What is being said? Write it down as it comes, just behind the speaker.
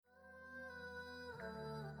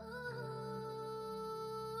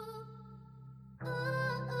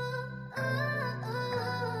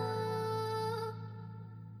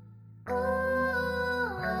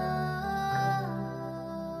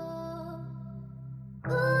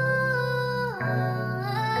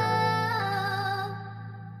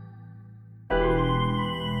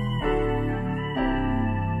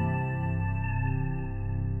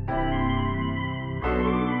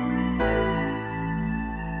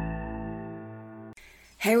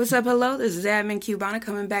Hey, what's up? Hello, this is Admin Cubana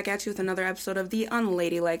coming back at you with another episode of the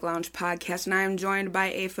Unladylike Lounge podcast, and I am joined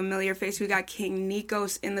by a familiar face. We got King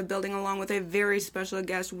Nikos in the building along with a very special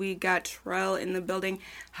guest. We got Trill in the building.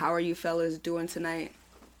 How are you fellas doing tonight?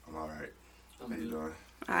 I'm alright. How you doing?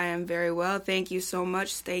 I am very well. Thank you so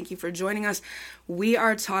much. Thank you for joining us. We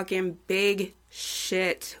are talking big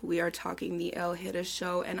shit. We are talking the Hitta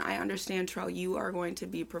show, and I understand, Trill, you are going to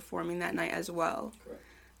be performing that night as well. Correct.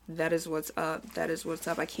 That is what's up. That is what's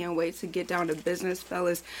up. I can't wait to get down to business,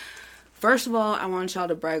 fellas. First of all, I want y'all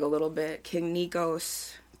to brag a little bit. King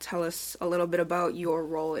Nikos, tell us a little bit about your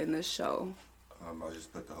role in this show. I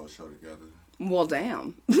just put the whole show together. Well,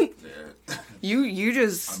 damn. Yeah. You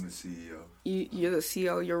just... I'm the CEO. You're the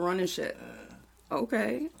CEO. You're running shit.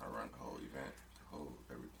 Okay. I run the whole event, the whole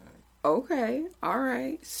everything. Okay. All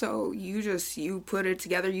right. So you put it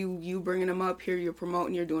together. You bringing them up here. You're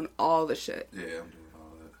promoting. You're doing all the shit. Yeah, I'm doing all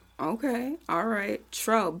that. Okay. All right.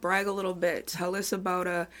 Trill, brag a little bit. Tell us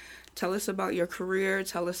about your career.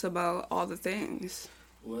 Tell us about all the things.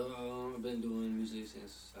 Well, I've been doing music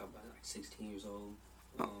since I was like 16 years old.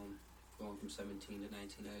 Going from 17 to 19,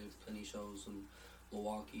 I did plenty of shows in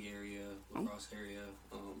Milwaukee area, lacrosse area.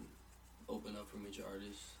 Opened up for major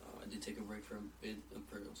artists. I did take a break for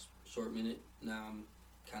a short minute. Now I'm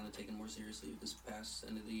kind of taking it more seriously this past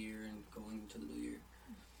end of the year and going into the new year.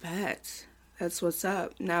 Bet. That's what's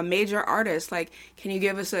up. Now, major artists, like, can you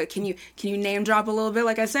give us can you name drop a little bit?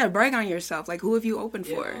 Like I said, brag on yourself. Like, who have you opened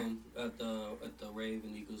for? At the Rave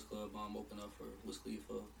and Nikos Club, opened up for Wiz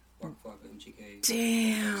Khalifa, Waka Flocka, MGK.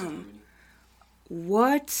 Damn.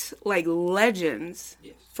 What? Like legends?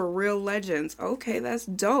 Yes. For real legends. Okay, that's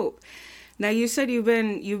dope. Now you said you've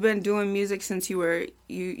been doing music since you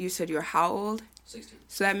said you were how old? 16.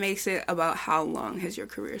 So that makes it about how long has your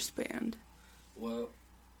career spanned? Well,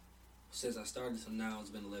 since I started to now, it's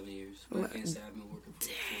been 11 years. But I can't say I've been working for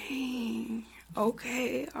Dang.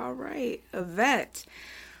 Okay. All right. A vet.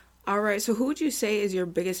 All right. So who would you say is your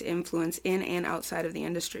biggest influence in and outside of the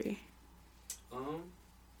industry?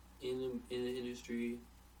 In the industry,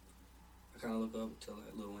 I kind of look up to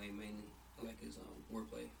like Lil Wayne mainly. I like his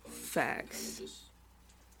wordplay. Facts. Kind of just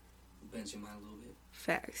bends your mind a little bit.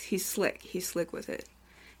 Facts. He's slick. He's slick with it.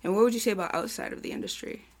 And what would you say about outside of the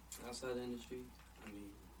industry? Outside the industry, I mean,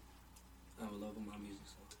 I'm in love with my music,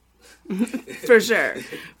 so.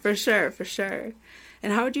 For sure.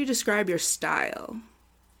 And how would you describe your style?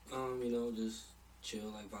 Just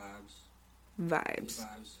chill, like vibes. Vibes.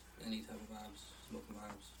 Any type of vibes. Smoking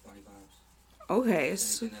vibes, body vibes. Okay.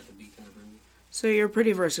 Anything that the beat kind of bring me. So you're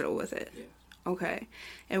pretty versatile with it. Yeah. Okay.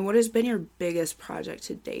 And what has been your biggest project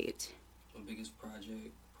to date? My biggest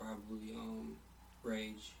project, probably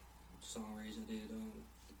Rage. The song Rage I did.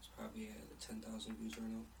 It's probably at 10,000 views right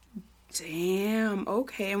now. Damn.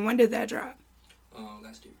 Okay. And when did that drop?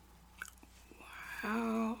 Last year.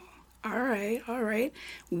 Wow. All right.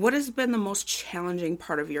 What has been the most challenging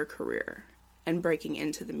part of your career and breaking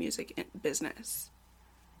into the music business?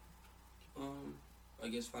 I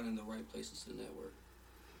guess finding the right places to network.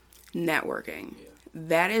 Networking. Yeah.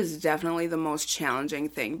 That is definitely the most challenging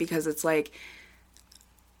thing because it's like,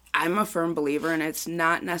 I'm a firm believer and it's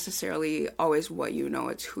not necessarily always what you know,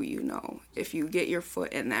 it's who you know. If you get your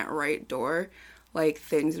foot in that right door, like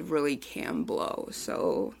things really can blow.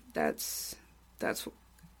 So that's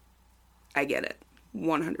I get it.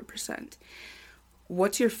 100%.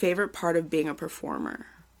 What's your favorite part of being a performer?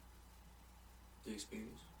 The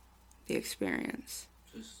experience. The experience.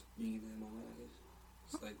 Just being in that moment, I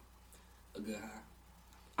guess. It's like a good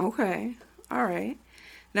high. Okay. All right.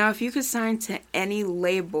 Now, if you could sign to any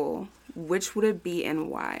label, which would it be and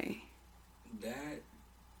why? That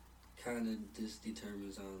kind of just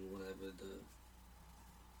determines on whatever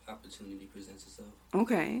the opportunity presents itself.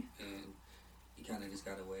 Okay. And you kind of just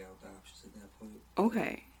got to weigh out the options at that point.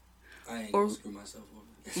 Okay. I ain't going to screw myself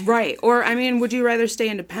over. Right. Or, I mean, would you rather stay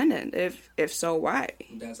independent? If so, why?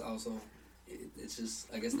 That's also, it's just,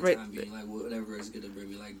 I guess, the right. time being, like, whatever is going to bring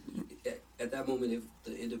me. Like, at that moment, if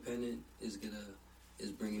the independent is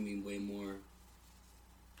bringing me way more,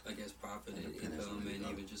 I guess, profit and income and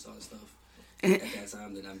even just all that stuff, at that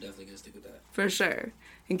time, then I'm definitely going to stick with that. For sure.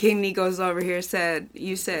 And King Nikos over here said,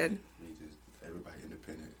 Everybody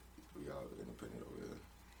independent. We all independent over there.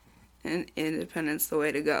 And independence the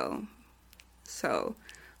way to go. So,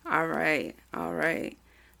 all right.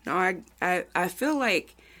 No, I feel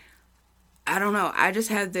like, I don't know. I just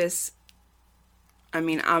had this. I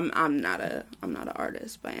mean, I'm not an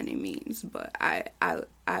artist by any means, but I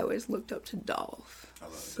always looked up to Dolph. I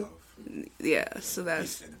love Dolph. Yeah, so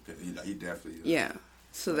that's. He definitely. Yeah,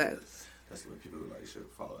 so that's what people like should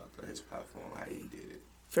follow after his platform. How he did it.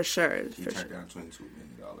 For sure. He turned down $22 million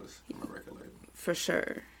on my record label. For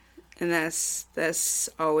sure. And that's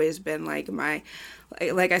always been like my,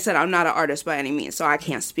 like I said, I'm not an artist by any means, so I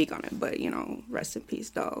can't speak on it. But, you know, rest in peace,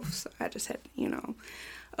 Dolph. So I just had, you know.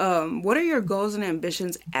 What are your goals and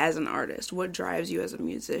ambitions as an artist? What drives you as a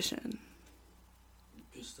musician?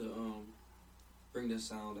 Just to bring this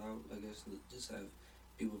sound out, I guess, just have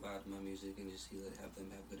people vibe to my music and just have them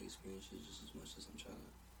have good experiences just as much as I'm trying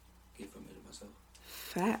to get from it myself.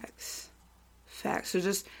 Facts. So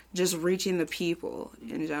just reaching the people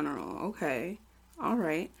in general. Okay. All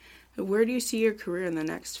right. Where do you see your career in the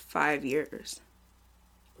next 5 years?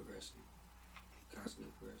 Progressing.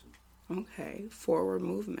 Constantly progressing. Okay. Forward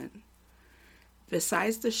movement.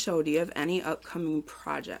 Besides the show, do you have any upcoming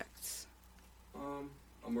projects?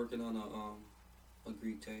 I'm working on a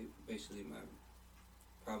Greek tape. Basically,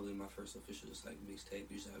 probably my first official just like mixtape.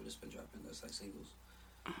 Usually I've just been dropping that's like singles.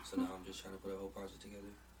 So now I'm just trying to put a whole project together.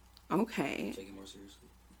 Okay. Take it more seriously.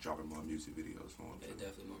 Dropping more music videos for him. Yeah,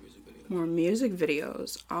 definitely more music videos. More music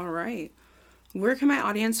videos. All right. Where can my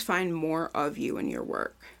audience find more of you and your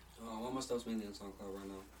work? All my stuff's mainly on SoundCloud right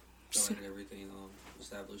now. So I get everything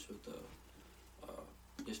established with the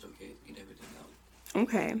DistroKid, get everything out.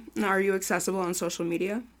 Okay. Now, are you accessible on social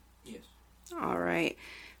media? Yes. All right.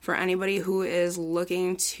 For anybody who is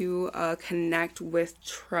looking to connect with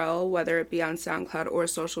Trill, whether it be on SoundCloud or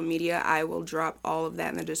social media, I will drop all of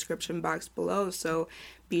that in the description box below, so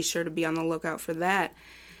be sure to be on the lookout for that.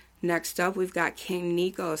 Next up, we've got King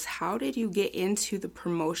Nikos. How did you get into the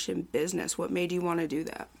promotion business? What made you want to do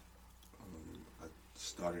that? I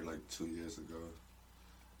started like 2 years ago.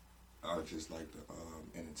 I just like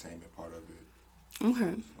the entertainment part of it.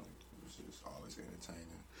 Okay. It was just always entertaining.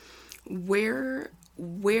 Where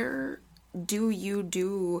do you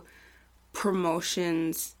do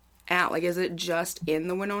promotions at? Like, is it just in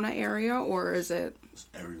the Winona area, or is it? It's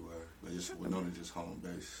everywhere. But just Winona, just home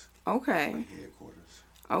base. Okay. Like headquarters.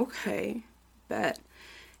 Okay. Bet.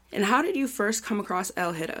 And how did you first come across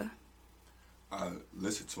El Hitta? I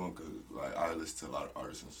listened to him because like I listen to a lot of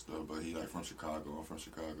artists and stuff, but he like from Chicago. I'm from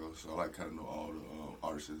Chicago, so I like kind of know all the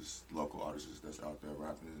artists, local artists that's out there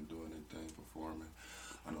rapping and doing their thing, performing.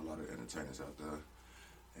 I know a lot of entertainers out there,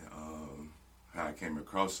 and how I came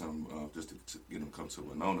across him just to get him come to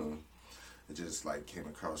Winona. It just like came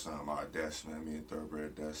across on our desk, man. Me and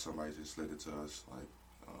Thoroughbred desk. Somebody just slid it to us, like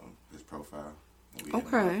his profile. And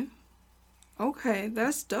we Okay,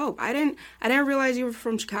 that's dope. I didn't realize you were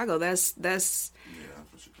from Chicago. That's yeah, I'm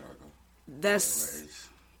from Chicago. That's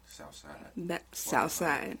South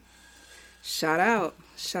Side. Shout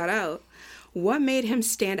out. What made him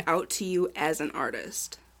stand out to you as an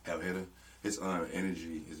artist? El Hitta, his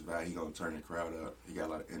energy, his vibe, he gonna turn the crowd up. He got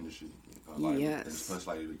a lot of energy. Yes. And plus,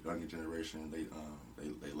 like the younger generation, they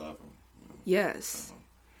love him. You know? Yes.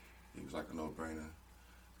 He was like a no-brainer.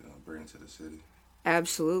 Bring him to the city.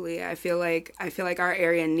 Absolutely. I feel like our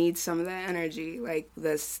area needs some of that energy. Like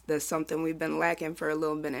that's something we've been lacking for a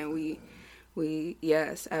little bit, and we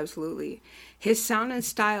yes, absolutely. His sound and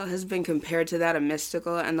style has been compared to that of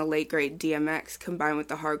Mystical and the late great DMX, combined with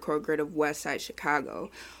the hardcore grit of West Side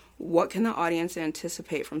Chicago. What can the audience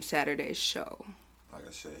anticipate from Saturday's show? Like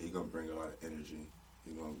I said, he's gonna bring a lot of energy.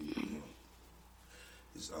 He's gonna be,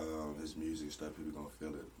 his music stuff, people gonna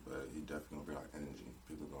feel it, but he definitely gonna bring out energy.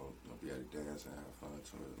 People gonna be able to dance and have fun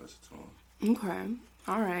to it, listen to him.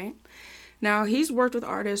 Okay, all right. Now, he's worked with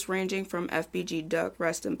artists ranging from FBG Duck,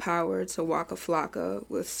 Rest in Power, to Waka Flocka,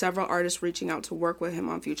 with several artists reaching out to work with him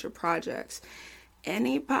on future projects.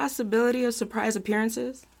 Any possibility of surprise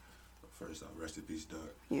appearances? First off, rest in peace, Duck.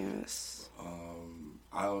 Yes.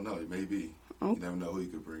 I don't know. It may be. Okay. You never know who you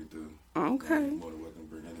could bring through. Okay. You're more than welcome to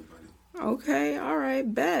bring anybody. Okay, all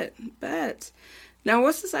right, bet. Now,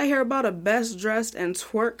 what's this I hear about a best dressed and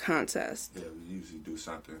twerk contest? Yeah, we usually do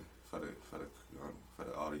something for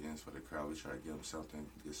the audience, for the crowd. We try to give them something,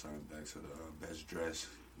 get something back to the best dress,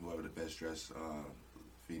 whoever the best dressed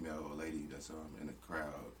female or lady that's in the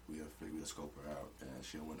crowd. We'll scope her out, and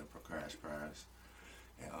she'll win a cash prize.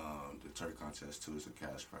 And the twerk contest too is a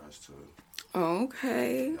cash prize too.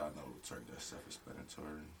 Okay. Y'all know twerk, that's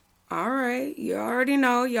self-explanatory. All right, you already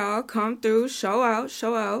know, y'all come through, show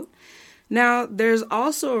out. Now, there's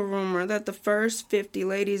also a rumor that the first 50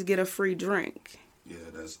 ladies get a free drink. Yeah,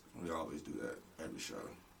 we always do that every show.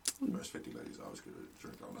 First 50 ladies always get a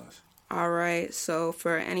drink on us. All right, so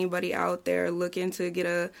for anybody out there looking to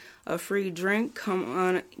get a free drink, come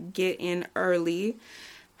on, get in early.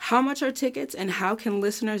 How much are tickets, and how can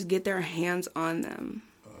listeners get their hands on them?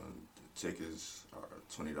 The tickets are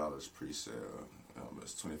 $20 pre-sale.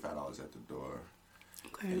 It's $25 at the door.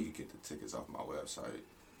 Okay. And you can get the tickets off my website.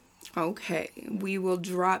 Okay, we will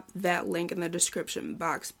drop that link in the description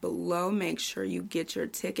box below. Make sure you get your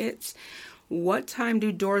tickets. What time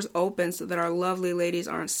do doors open so that our lovely ladies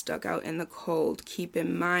aren't stuck out in the cold? Keep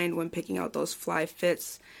in mind when picking out those fly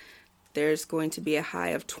fits, there's going to be a high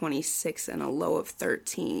of 26 and a low of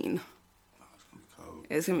 13.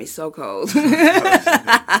 It's going to be so cold. Low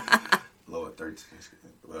at 13.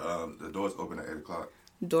 But the doors open at 8 o'clock.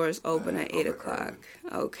 Doors open at 8 o'clock.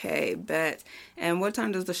 Early. Okay, bet. And what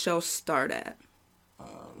time does the show start at? We're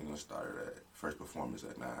going to start at first performance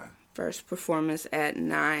at 9. First performance at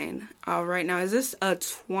 9. All right, now is this a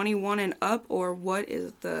 21 and up, or what's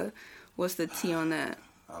the T on that?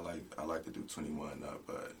 I like to do 21 and up,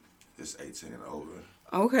 but it's 18 and over.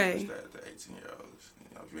 Okay. It's the 18-year-olds.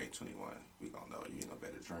 You know, if you ain't 21, we gonna know you ain't no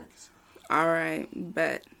better drinks. All right,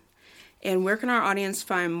 bet. And where can our audience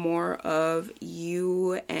find more of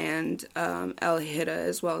you and El Hitta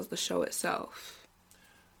as well as the show itself?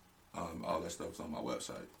 All that stuff's on my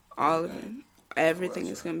website. All of it. Everything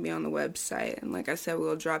is going to be on the website. And like I said,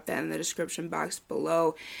 we'll drop that in the description box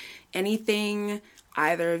below. Anything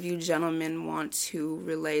either of you gentlemen want to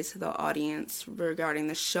relay to the audience regarding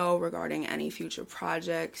the show, regarding any future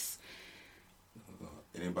projects?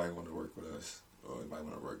 Anybody want to work with us, or anybody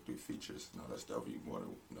want to work through features, that's stuff we want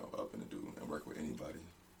to up and do and work with anybody.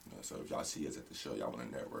 So if y'all see us at the show, y'all want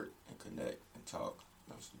to network and connect and talk,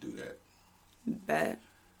 do that. Bet.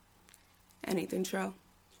 Anything, Trill?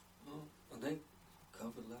 I think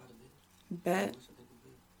covered a lot of it. Bet.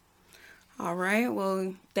 All right.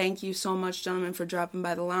 Well, thank you so much, gentlemen, for dropping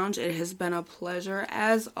by the lounge. It has been a pleasure,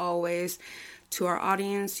 as always. To our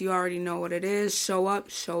audience, you already know what it is. Show up,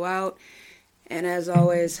 show out. And as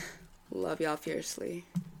always, love y'all fiercely.